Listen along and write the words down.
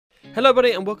Hello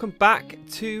buddy and welcome back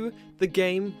to the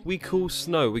game we call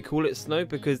Snow. We call it Snow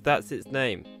because that's its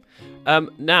name.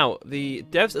 Now, the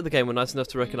devs of the game were nice enough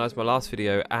to recognize my last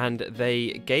video and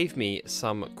they gave me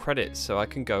some credits so I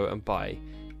can go and buy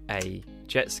a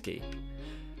jet ski.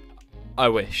 I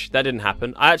wish. That didn't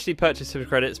happen. I actually purchased some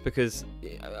credits because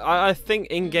I think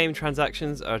in-game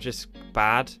transactions are just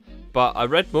bad, but I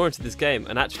read more into this game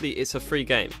and actually it's a free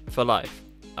game for life.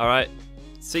 Alright?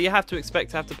 So you have to expect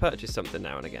to have to purchase something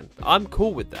now and again. I'm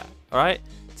cool with that, alright?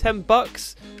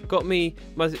 $10 got me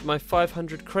my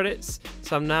 500 credits,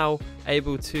 so I'm now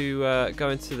able to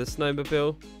go into the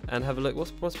snowmobile and have a look.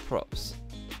 What's props?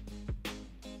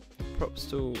 Props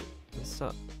tool. What's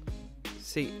up?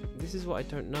 See, this is what I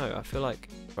don't know. I feel like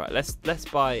right. Let's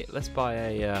buy a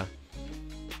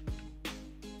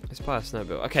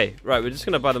snowmobile. Okay, right. We're just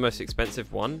gonna buy the most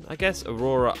expensive one, I guess.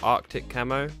 Aurora Arctic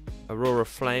camo. Aurora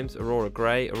Flames, Aurora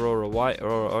Grey, Aurora White,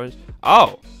 Aurora Orange.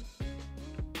 Oh!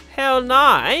 Hell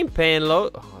nah, I ain't paying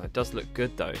low. Oh, it does look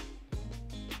good though.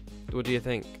 What do you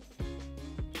think?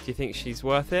 Do you think she's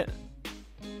worth it?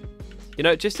 You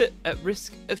know, just at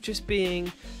risk of just being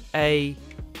a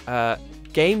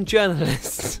game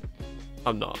journalist.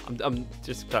 I'm not. I'm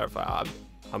just to clarify.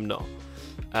 I'm not.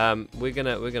 We're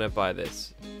gonna buy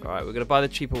this. Alright, we're gonna buy the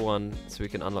cheaper one so we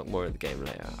can unlock more in the game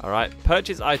later. Alright,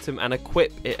 purchase item and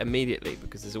equip it immediately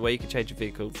because there's a way you can change your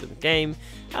vehicles in the game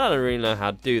and I don't really know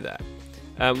how to do that.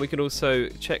 We can also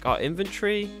check our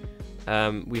inventory.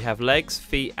 We have legs,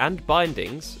 feet and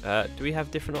bindings. Do we have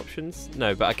different options?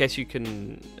 No, but I guess you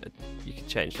can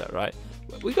change that, right?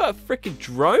 We got a freaking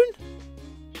drone?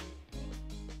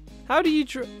 How do you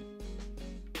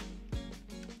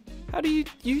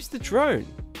use the drone?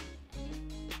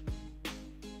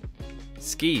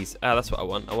 Skis. That's what I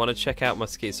want. I want to check out my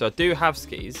skis. So I do have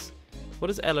skis. What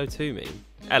does LO2 mean?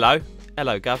 Hello?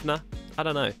 Hello, governor? I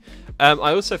don't know.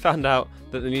 I also found out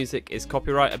that the music is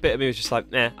copyright. A bit of me was just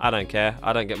like, nah, I don't care.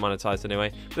 I don't get monetized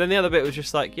anyway. But then the other bit was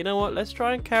just like, you know what? Let's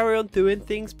try and carry on doing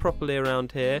things properly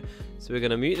around here. So we're going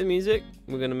to mute the music.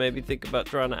 We're going to maybe think about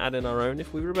trying to add in our own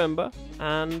if we remember.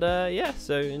 And yeah,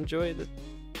 so enjoy the...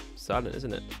 Silent,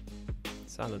 isn't it?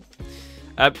 Silent.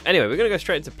 Anyway, we're going to go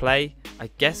straight into play. I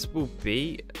guess we'll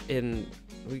be in...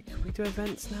 Can we do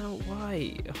events now?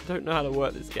 Why? I don't know how to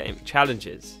work this game.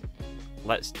 Challenges.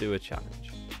 Let's do a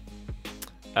challenge.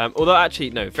 Although, actually,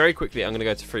 no. Very quickly, I'm going to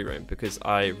go to free roam because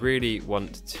I really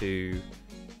want to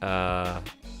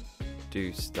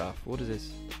do stuff. What is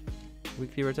this?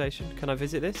 Weekly rotation. Can I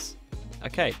visit this?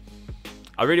 Okay.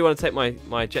 I really want to take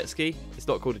my jet ski. It's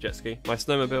not called a jet ski. My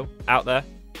snowmobile out there.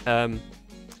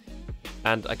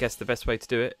 And I guess the best way to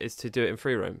do it is to do it in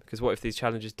free roam. Because what if these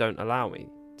challenges don't allow me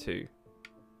to,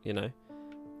 you know?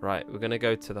 Right, we're going to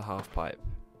go to the half pipe.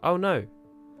 Oh, no.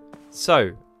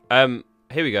 So, here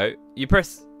we go. You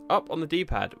press up on the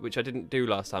D-pad, which I didn't do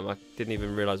last time. I didn't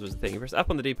even realise was a thing. You press up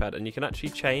on the D-pad and you can actually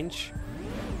change.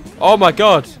 Oh, my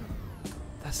God.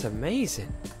 That's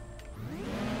amazing.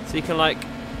 So you can, like,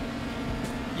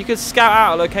 you can scout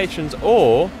out locations,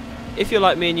 or if you're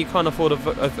like me and you can't afford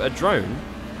a drone...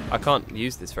 I can't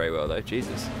use this very well though,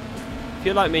 Jesus. If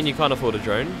you're like me and you can't afford a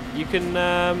drone, you can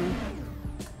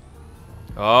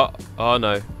oh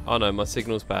no, my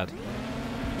signal's bad.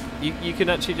 You can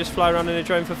actually just fly around in a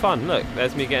drone for fun. Look,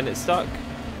 there's me getting it stuck.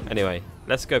 Anyway,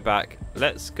 let's go back.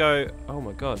 Let's go. Oh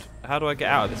my God, how do I get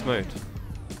out of this mode?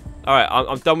 Alright,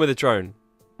 I'm done with the drone.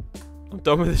 I'm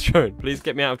done with the drone. Please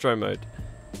get me out of drone mode.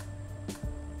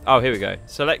 Oh, here we go.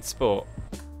 Select sport.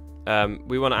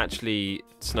 We want to actually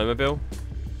snowmobile.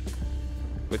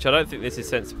 Which I don't think this is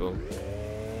sensible.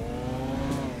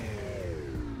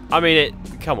 I mean,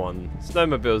 come on.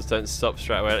 Snowmobiles don't stop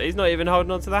straight away. He's not even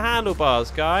holding on to the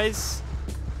handlebars, guys.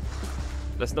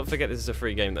 Let's not forget this is a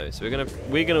free game though, so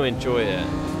we're gonna enjoy it.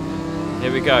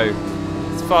 Here we go.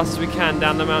 As fast as we can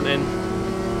down the mountain.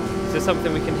 Is there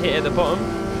something we can hit at the bottom?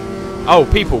 Oh,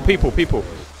 people.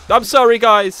 I'm sorry,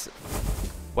 guys.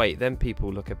 Wait, them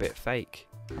people look a bit fake.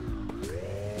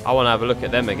 I want to have a look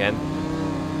at them again.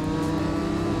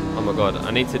 Oh my God,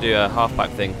 I need to do a half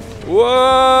pipe thing.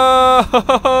 Whoa!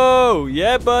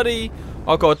 Yeah, buddy.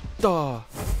 Oh God. Oh.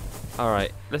 All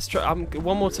right, let's try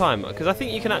one more time because I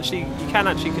think you can actually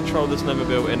control the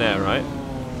snowmobile in air, right?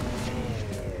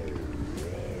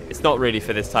 It's not really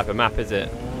for this type of map, is it?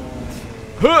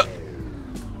 Huh!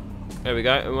 There we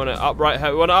go. We want to upright.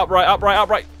 We want to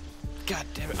upright. God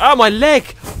damn it! Oh, my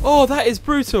leg! Oh, that is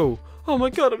brutal. Oh my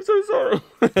God, I'm so sorry.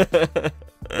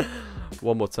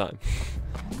 One more time.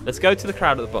 Let's go to the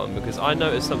crowd at the bottom because I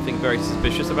noticed something very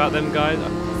suspicious about them guys.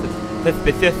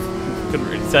 Couldn't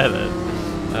really say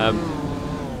that.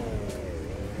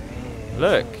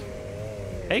 Look.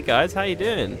 Hey guys, how you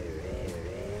doing?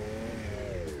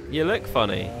 You look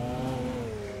funny.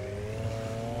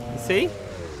 You see?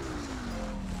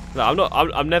 No,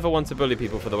 I'm never one to bully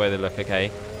people for the way they look,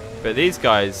 okay? But these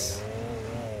guys,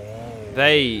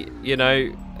 they, you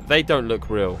know, they don't look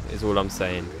real, is all I'm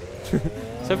saying.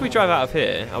 So if we drive out of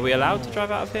here, are we allowed to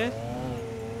drive out of here?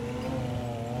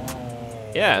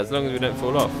 Yeah, as long as we don't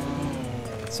fall off.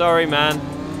 Sorry, man.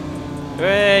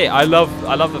 Hey, I love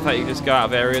the fact you just go out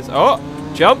of areas. Oh,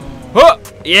 jump! Oh,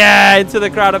 yeah, into the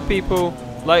crowd of people.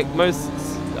 Like most,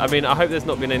 I mean, I hope there's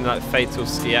not been any like fatal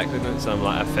ski accidents. So I'm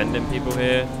like offending people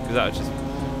here because that was just.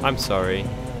 I'm sorry.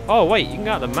 Oh wait, you can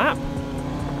go out the map.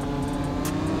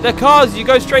 The cars, you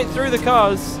go straight through the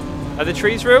cars. Are the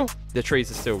trees real? The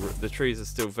trees are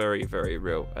still very, very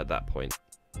real at that point.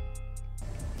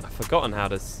 I've forgotten how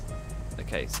to.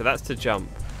 Okay, so that's to jump.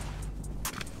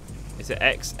 Is it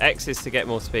X? X is to get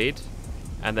more speed,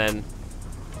 and then.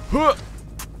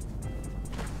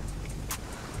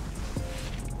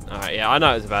 Alright, yeah, I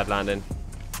know it was a bad landing.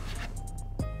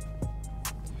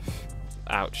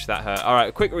 Ouch, that hurt. Alright,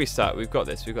 a quick restart. We've got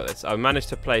this. We've got this. I managed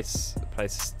to place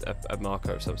a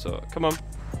marker of some sort. Come on.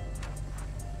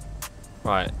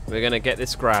 Right, we're gonna get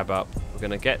this grab up. We're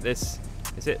gonna get this.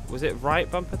 Was it right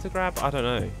bumper to grab? I don't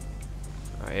know.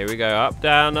 Alright, here we go. Up,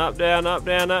 down, up, down, up,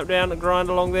 down, up, down. Grind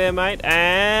along there, mate.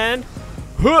 And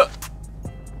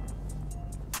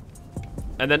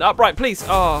then upright, please.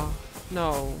 Oh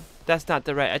no. That's not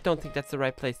the right. I don't think that's the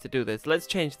right place to do this. Let's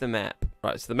change the map.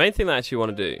 Right, so the main thing that I actually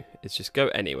want to do is just go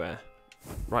anywhere.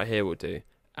 Right here will do.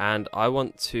 And I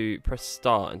want to press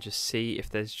start and just see if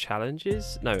there's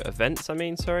challenges. No, events, I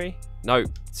mean, sorry. No,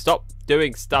 stop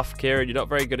doing stuff, Kieran. You're not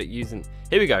very good at using.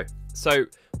 Here we go. So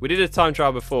we did a time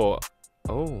trial before.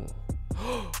 Oh.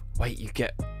 Wait, you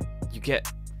get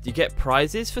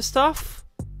prizes for stuff?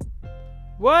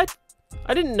 What?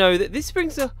 I didn't know that this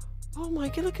brings a. Oh my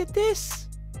god, look at this.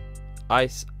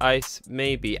 Ice,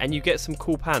 maybe. And you get some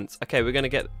cool pants. Okay, we're going to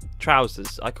get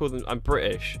trousers. I call them, I'm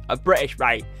British. I'm British,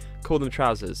 right? Call them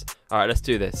trousers. All right, let's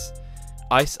do this.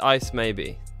 Ice,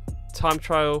 maybe. Time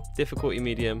trial, difficulty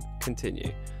medium,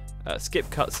 continue. Skip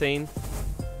cutscene.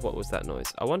 What was that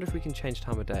noise? I wonder if we can change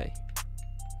time of day.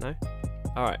 No?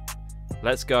 All right,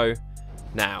 let's go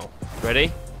now.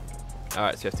 Ready? All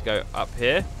right, so you have to go up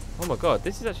here. Oh my God,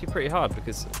 this is actually pretty hard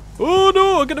because, oh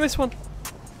no, I'm going to miss one.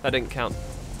 That didn't count.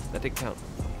 That didn't count.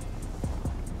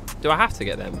 Do I have to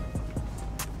get them?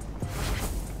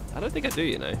 I don't think I do,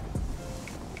 you know.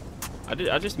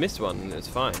 I just missed one and it was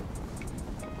fine.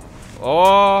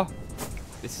 Oh,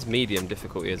 this is medium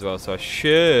difficulty as well, so I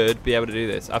should be able to do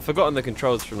this. I've forgotten the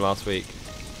controls from last week.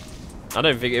 I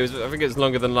don't think it was. I think it was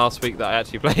longer than last week that I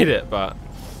actually played it, but.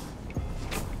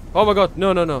 Oh my God!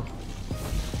 No, no, no.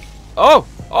 Oh!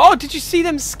 Did you see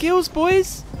them skills,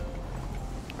 boys?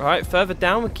 Alright, further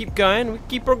down, we keep going,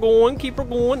 keep her going,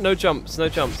 no jumps, no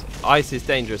jumps. Ice is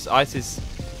dangerous, ice is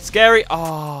scary.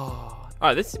 Oh.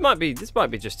 Alright, this might be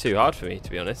just too hard for me, to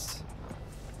be honest.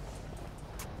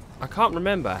 I can't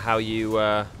remember how you,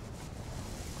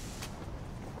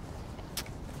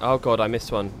 Oh god, I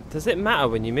missed one. Does it matter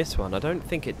when you miss one? I don't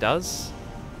think it does.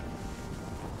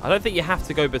 I don't think you have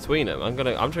to go between them. I'm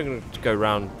trying to go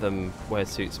around them where it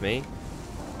suits me.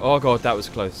 Oh god, that was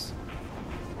close.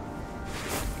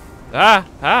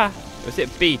 Was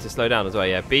it B to slow down as well?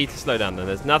 Yeah, B to slow down. And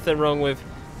there's nothing wrong with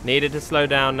needed to slow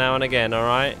down now and again,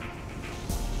 alright?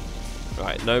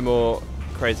 Right, no more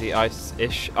crazy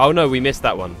ice-ish. Oh no, we missed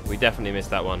that one. We definitely missed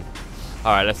that one.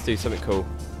 Alright, let's do something cool.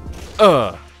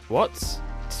 What?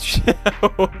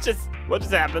 What just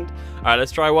happened? Alright,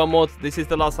 let's try one more. This is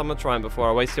the last time I'm trying before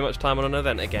I waste too much time on an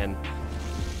event again.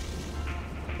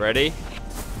 Ready?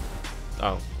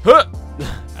 Oh.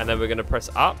 And then we're going to press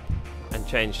up and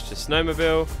change to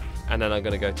snowmobile, and then I'm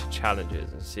going to go to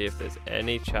challenges and see if there's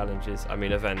any challenges, I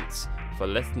mean events, for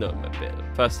Let's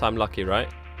Snowmobile. First time lucky, right?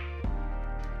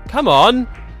 Come on!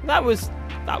 That was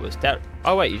terrible.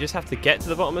 Oh wait, you just have to get to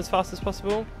the bottom as fast as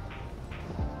possible?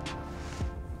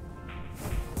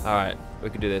 Alright, we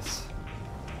can do this.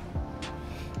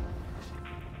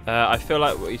 I feel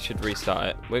like we should restart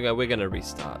it. We're going to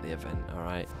restart the event,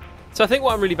 alright? So I think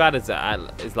what I'm really bad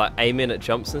at is like aiming at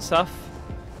jumps and stuff.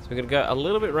 We're going to go a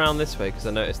little bit around this way because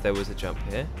I noticed there was a jump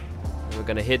here. And we're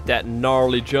going to hit that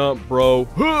gnarly jump, bro.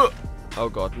 Oh,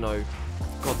 God, no.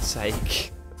 For God's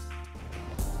sake.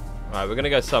 All right, we're going to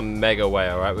go some mega way,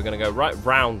 all right? We're going to go right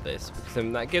round this because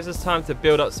then that gives us time to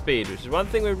build up speed, which is one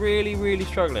thing we're really, really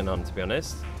struggling on, to be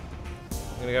honest.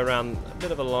 We're going to go around a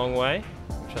bit of a long way,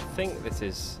 which I think this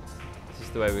is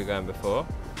the way we were going before.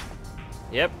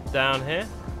 Yep, down here.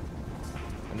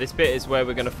 And this bit is where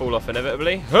we're going to fall off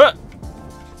inevitably.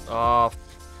 Oh,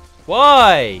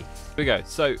 why? Here we go.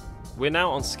 So we're now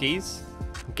on skis.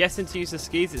 I'm guessing to use the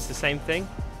skis, it's the same thing.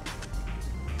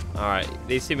 Alright,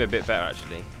 these seem a bit better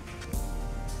actually.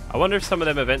 I wonder if some of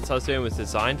them events I was doing was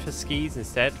designed for skis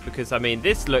instead, because I mean,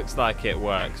 this looks like it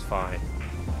works fine.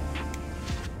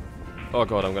 Oh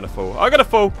god, I'm gonna fall. I'm gonna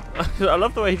fall! I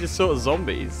love the way he just sort of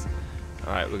zombies.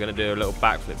 Alright, we're gonna do a little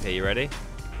backflip here. You ready?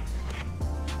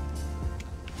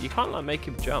 You can't like make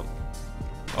him jump.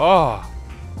 Oh!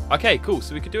 Okay, cool.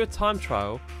 So we could do a time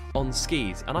trial on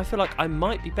skis, and I feel like I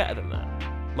might be better than that.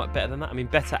 I mean,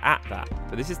 better at that.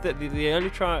 But this is the only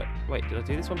try. Wait, did I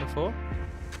do this one before?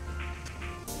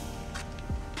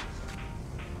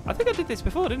 I think I did this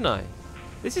before, didn't I?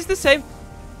 This is the same.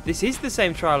 This is the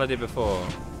same trial I did before.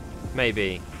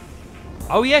 Maybe.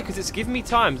 Oh yeah, because it's giving me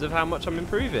times of how much I'm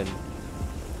improving.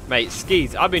 Mate,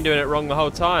 skis. I've been doing it wrong the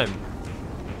whole time.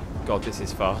 God, this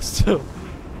is fast.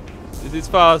 This is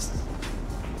fast.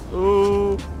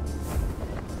 Ooh.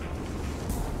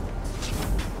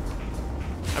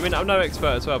 I mean, I'm no expert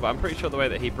as well, but I'm pretty sure the way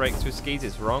that he breaks with skis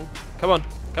is wrong. Come on.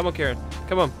 Come on, Kieran.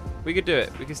 Come on. We could do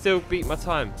it. We can still beat my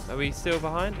time. Are we still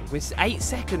behind? We're 8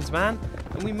 seconds, man.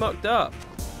 And we mucked up.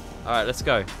 All right, let's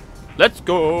go. Let's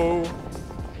go.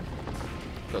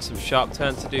 Got some sharp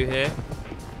turns to do here.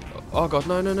 Oh, God.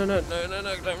 No.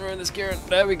 Don't ruin this, Kieran.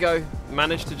 There we go.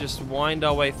 Managed to just wind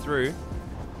our way through.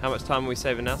 How much time are we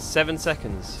saving now? 7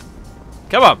 seconds.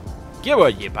 Come on. Get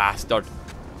on, you bastard.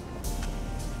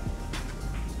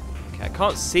 Okay, I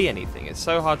can't see anything. It's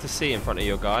so hard to see in front of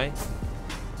your guy.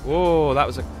 Whoa, that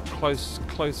was a close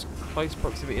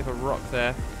proximity of a rock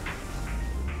there.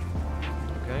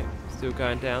 Okay, still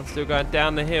going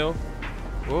down the hill.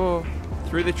 Whoa,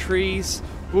 through the trees.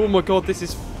 Oh my god, this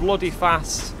is bloody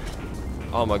fast.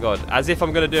 Oh my god, as if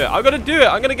I'm gonna do it. I'm gonna do it.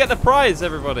 I'm gonna get the prize,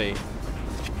 everybody.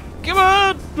 Come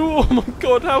on! Oh my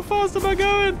god, how fast am I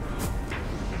going?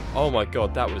 Oh my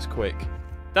god, that was quick.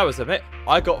 That was a bit.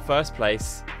 I got first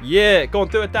place. Yeah, go on,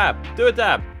 do a dab. Do a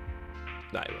dab.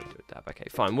 No, you won't do a dab. Okay,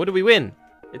 fine. What do we win?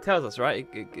 It tells us, right?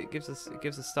 It gives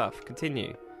us stuff.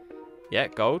 Continue. Yeah,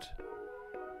 gold.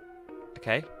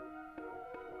 Okay.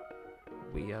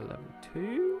 We are level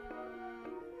 2.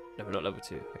 No, we're not level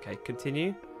 2. Okay,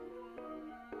 continue.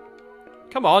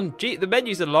 Come on, gee, the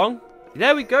menu's are long.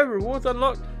 There we go. Rewards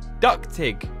unlocked.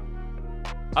 Ductig.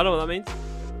 I don't know what that means.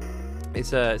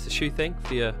 It's a shoe thing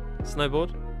for your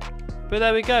snowboard. But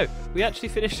there we go. We actually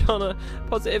finished on a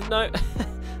positive note.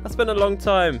 I spent a long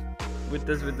time with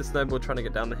the snowboard trying to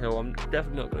get down the hill. I'm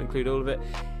definitely not going to include all of it.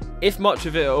 If much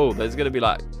of it at all, there's going to be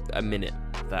like a minute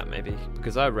of that maybe,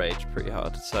 because I raged pretty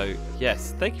hard. So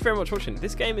yes, thank you very much for watching.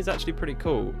 This game is actually pretty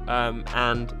cool,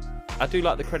 and I do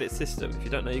like the credit system. If you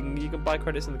don't know, you can buy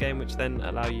credits in the game, which then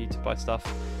allow you to buy stuff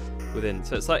within.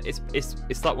 So it's like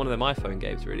it's like one of them iPhone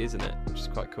games, really, isn't it? Which is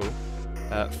quite cool.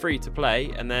 Free to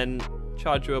play, and then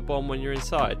charge you a bomb when you're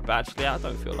inside. But actually, I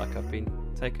don't feel like I've been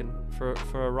taken for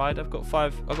a ride. I've got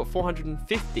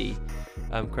 450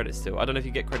 credits still. I don't know if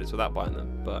you get credits without buying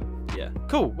them, but yeah,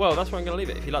 cool. Well, that's where I'm gonna leave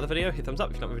it. If you like the video, hit thumbs up.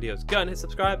 If you like my videos, go and hit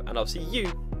subscribe, and I'll see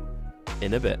you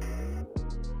in a bit.